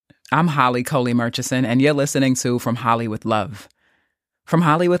I'm Holley Murchison, and you're listening to From Holley with Love. From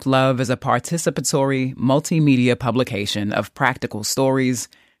Holley with Love is a participatory multimedia publication of practical stories,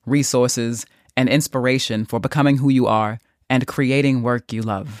 resources, and inspiration for becoming who you are and creating work you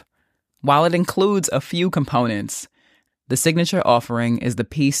love. While it includes a few components, the signature offering is the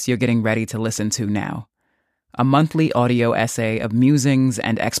piece you're getting ready to listen to now. A monthly audio essay of musings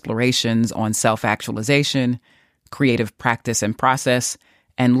and explorations on self-actualization, creative practice and process,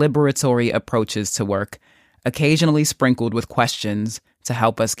 and liberatory approaches to work, occasionally sprinkled with questions to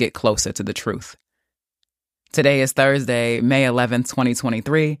help us get closer to the truth. Today is Thursday, May 11th,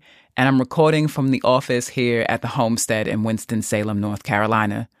 2023, and I'm recording from the office here at the homestead in Winston-Salem, North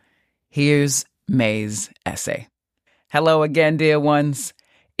Carolina. Here's May's essay. Hello again, dear ones.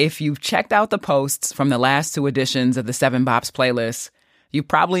 If you've checked out the posts from the last two editions of the 7 Bops playlist, you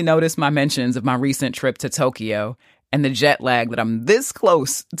probably noticed my mentions of my recent trip to Tokyo and the jet lag that I'm this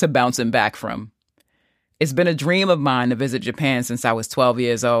close to bouncing back from. It's been a dream of mine to visit Japan since I was 12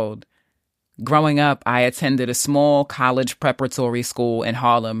 years old. Growing up, I attended a small college preparatory school in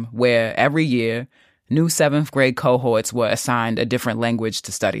Harlem where every year, new 7th grade cohorts were assigned a different language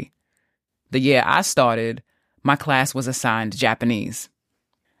to study. The year I started, my class was assigned Japanese.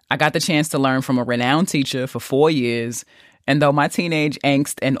 I got the chance to learn from a renowned teacher for 4 years, and though my teenage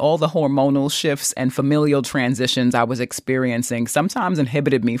angst and all the hormonal shifts and familial transitions I was experiencing sometimes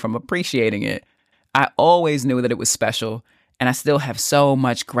inhibited me from appreciating it, I always knew that it was special, and I still have so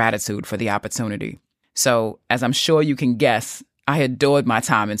much gratitude for the opportunity. So, as I'm sure you can guess, I adored my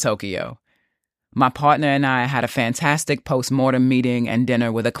time in Tokyo. My partner and I had a fantastic post-mortem meeting and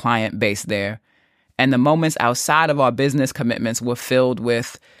dinner with a client based there, and the moments outside of our business commitments were filled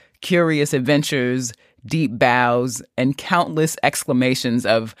with curious adventures, deep bows, and countless exclamations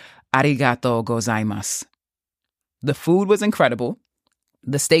of arigatou gozaimasu. The food was incredible.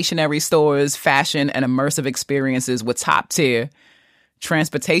 The stationery stores, fashion, and immersive experiences were top tier.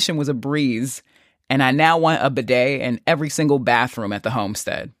 Transportation was a breeze, and I now want a bidet in every single bathroom at the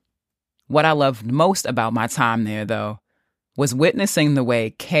homestead. What I loved most about my time there, though, was witnessing the way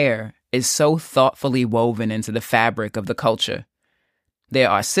care is so thoughtfully woven into the fabric of the culture. There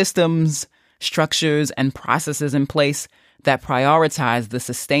are systems, structures, and processes in place that prioritize the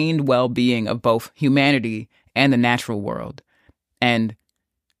sustained well-being of both humanity and the natural world. And,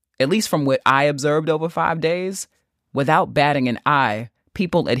 at least from what I observed over 5 days, without batting an eye,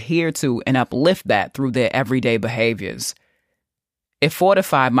 people adhere to and uplift that through their everyday behaviors. It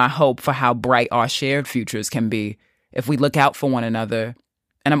fortified my hope for how bright our shared futures can be if we look out for one another,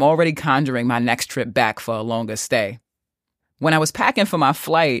 and I'm already conjuring my next trip back for a longer stay. When I was packing for my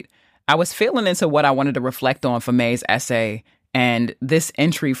flight, I was feeling into what I wanted to reflect on for May's essay, and this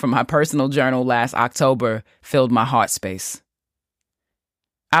entry from my personal journal last October filled my heart space.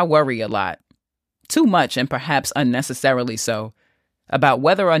 I worry a lot, too much and perhaps unnecessarily so, about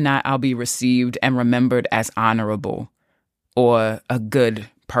whether or not I'll be received and remembered as honorable or a good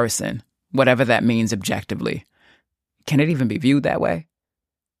person, whatever that means objectively. Can it even be viewed that way?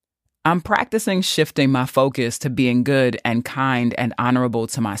 I'm practicing shifting my focus to being good and kind and honorable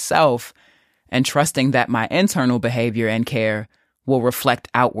to myself and trusting that my internal behavior and care will reflect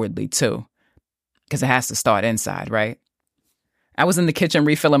outwardly too. Because it has to start inside, right? I was in the kitchen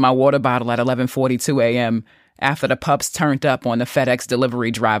refilling my water bottle at 11:42 a.m. after the pups turned up on the FedEx delivery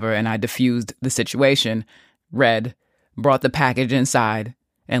driver and I diffused the situation, read, brought the package inside,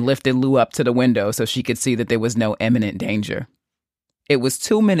 and lifted Lou up to the window so she could see that there was no imminent danger. It was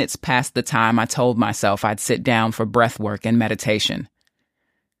 2 minutes past the time I told myself I'd sit down for breath work and meditation.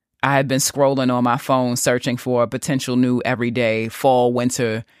 I had been scrolling on my phone searching for a potential new everyday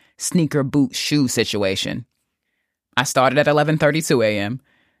fall-winter sneaker boot shoe situation. I started at 11:32 a.m.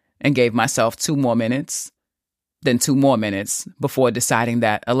 and gave myself 2 more minutes, then 2 more minutes before deciding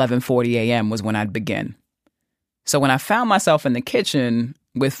that 11:40 a.m. was when I'd begin. So when I found myself in the kitchen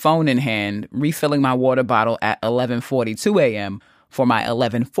with phone in hand, refilling my water bottle at 11:42 a.m., for my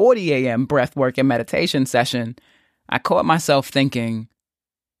 11:40 a.m. breathwork and meditation session, I caught myself thinking,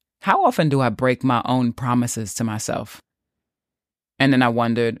 how often do I break my own promises to myself? And then I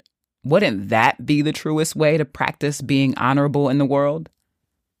wondered, wouldn't that be the truest way to practice being honorable in the world?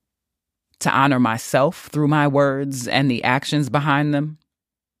 To honor myself through my words and the actions behind them?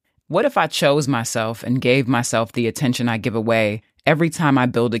 What if I chose myself and gave myself the attention I give away every time I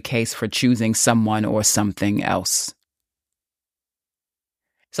build a case for choosing someone or something else?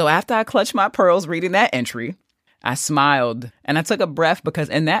 So after I clutched my pearls reading that entry, I smiled and I took a breath because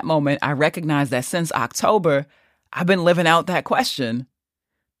in that moment, I recognized that since October, I've been living out that question.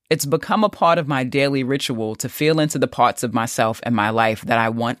 It's become a part of my daily ritual to feel into the parts of myself and my life that I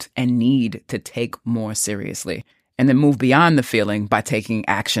want and need to take more seriously, and then move beyond the feeling by taking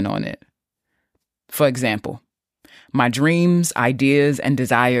action on it. For example, my dreams, ideas, and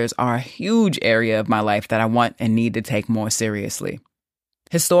desires are a huge area of my life that I want and need to take more seriously.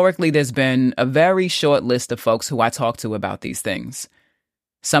 Historically, there's been a very short list of folks who I talk to about these things.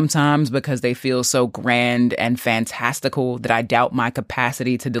 Sometimes because they feel so grand and fantastical that I doubt my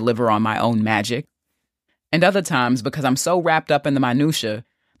capacity to deliver on my own magic. And other times because I'm so wrapped up in the minutia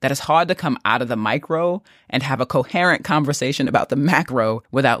that it's hard to come out of the micro and have a coherent conversation about the macro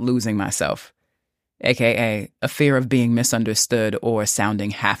without losing myself. AKA a fear of being misunderstood or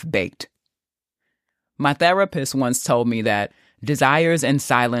sounding half-baked. My therapist once told me that desires in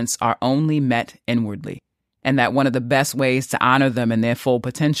silence are only met inwardly, and that one of the best ways to honor them in their full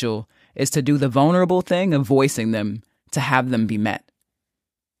potential is to do the vulnerable thing of voicing them, to have them be met.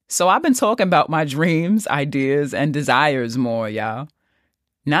 So I've been talking about my dreams, ideas, and desires more, y'all.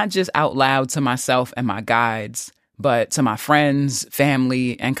 Not just out loud to myself and my guides, but to my friends,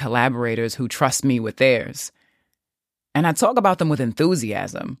 family, and collaborators who trust me with theirs. And I talk about them with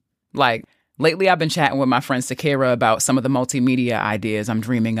enthusiasm. Like, lately I've been chatting with my friend Sakira about some of the multimedia ideas I'm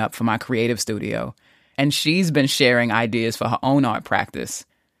dreaming up for my creative studio, and she's been sharing ideas for her own art practice.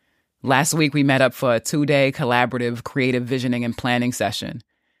 Last week we met up for a 2-day collaborative creative visioning and planning session.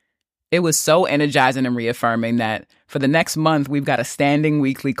 It was so energizing and reaffirming that for the next month, we've got a standing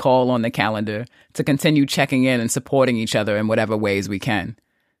weekly call on the calendar to continue checking in and supporting each other in whatever ways we can.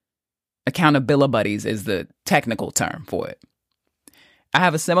 Accountabilities is the technical term for it. I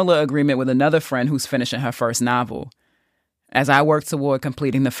have a similar agreement with another friend who's finishing her first novel. As I work toward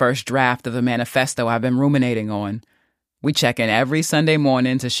completing the first draft of the manifesto I've been ruminating on, we check in every Sunday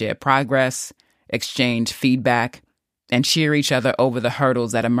morning to share progress, exchange feedback, and cheer each other over the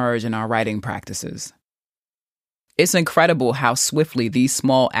hurdles that emerge in our writing practices. It's incredible how swiftly these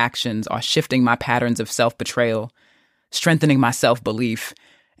small actions are shifting my patterns of self-betrayal, strengthening my self-belief,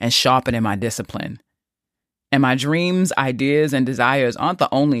 and sharpening my discipline. And my dreams, ideas, and desires aren't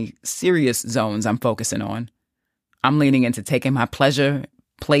the only serious zones I'm focusing on. I'm leaning into taking my pleasure,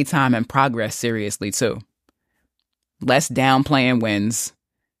 playtime, and progress seriously, too. Less downplaying wins,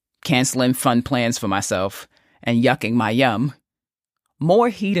 canceling fun plans for myself, and yucking my yum. More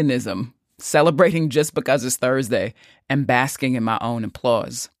hedonism, celebrating just because it's Thursday, and basking in my own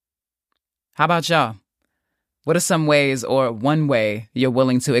applause. How about y'all? What are some ways or one way you're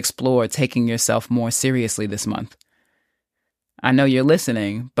willing to explore taking yourself more seriously this month? I know you're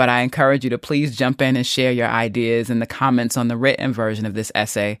listening, but I encourage you to please jump in and share your ideas in the comments on the written version of this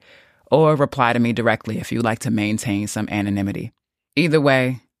essay, or reply to me directly if you'd like to maintain some anonymity. Either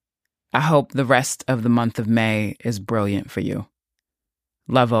way, I hope the rest of the month of May is brilliant for you.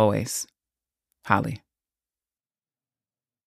 Love always. Holley.